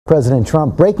President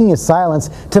Trump breaking his silence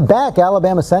to back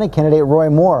Alabama Senate candidate Roy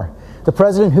Moore. The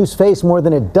president, who's faced more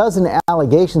than a dozen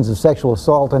allegations of sexual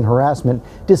assault and harassment,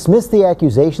 dismissed the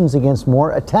accusations against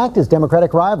Moore, attacked his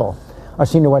Democratic rival. Our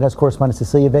senior White House correspondent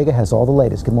Cecilia Vega has all the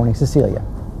latest. Good morning, Cecilia.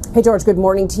 Hey, George, good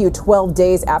morning to you. 12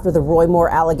 days after the Roy Moore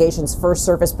allegations first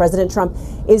surfaced, President Trump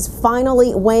is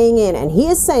finally weighing in, and he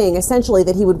is saying essentially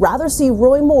that he would rather see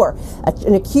Roy Moore,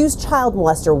 an accused child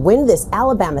molester, win this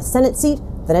Alabama Senate seat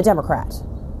than a Democrat.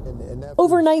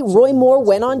 Overnight, Roy Moore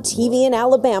went on TV in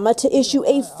Alabama to issue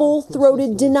a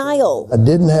full-throated denial. I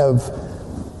didn't have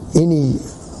any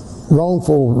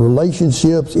wrongful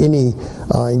relationships,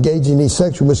 engaged in any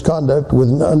sexual misconduct with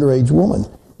an underage woman.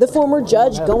 The former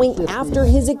judge going after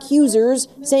his accusers,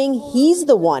 saying he's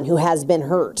the one who has been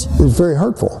hurt. It was very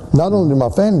hurtful, not only to my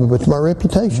family, but to my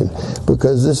reputation,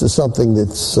 because this is something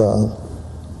that's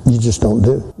you just don't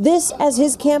do. This as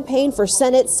his campaign for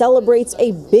Senate celebrates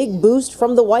a big boost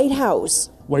from the White House.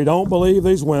 We don't believe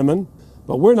these women,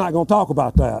 but we're not going to talk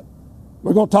about that.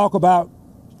 We're going to talk about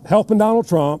helping Donald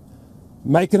Trump,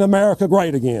 making America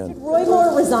great again. Did Roy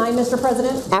Moore resign, Mr.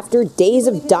 President? After days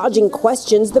of dodging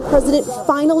questions, the president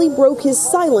finally broke his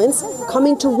silence,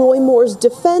 coming to Roy Moore's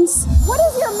defense. What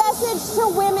is your message to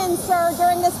women, sir,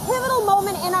 during this pivotal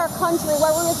moment in our country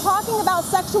where we were talking about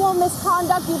sexual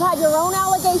misconduct? You've had your own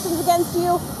allegations against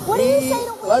you. What do you say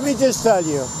to women? Let me just tell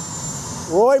you,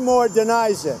 Roy Moore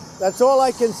denies it. That's all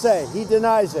I can say. He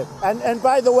denies it. And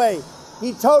by the way,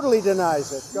 he totally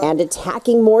denies it. And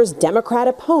attacking Moore's Democrat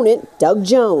opponent, Doug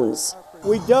Jones.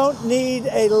 We don't need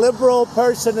a liberal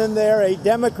person in there, a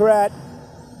Democrat.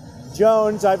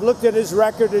 Jones, I've looked at his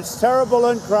record. It's terrible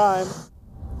in crime.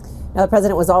 Now, the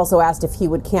president was also asked if he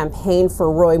would campaign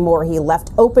for Roy Moore. He left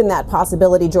open that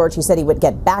possibility, George. He said he would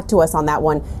get back to us on that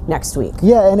one next week.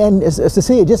 Yeah, and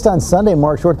Cecilia, just on Sunday,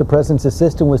 Mark Short, the president's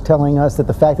assistant, was telling us that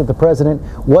the fact that the president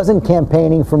wasn't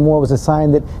campaigning for Moore was a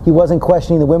sign that he wasn't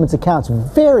questioning the women's accounts.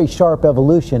 Very sharp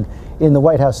evolution in the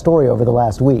White House story over the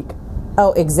last week.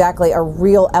 Oh, exactly. A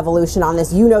real evolution on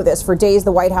this. You know this. For days,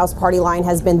 the White House party line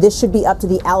has been this should be up to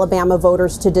the Alabama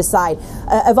voters to decide.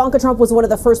 Ivanka Trump was one of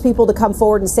the first people to come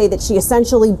forward and say that she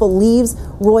essentially believes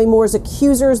Roy Moore's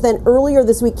accusers. Then earlier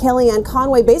this week, Kellyanne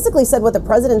Conway basically said what the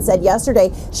president said yesterday.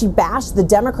 She bashed the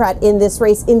Democrat in this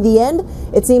race. In the end,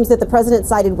 it seems that the president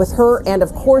sided with her and,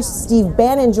 of course, Steve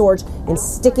Bannon, George, and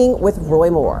sticking with Roy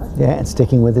Moore. Yeah, and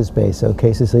sticking with his base.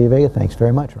 Okay, Cecilia Vega, thanks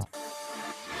very much.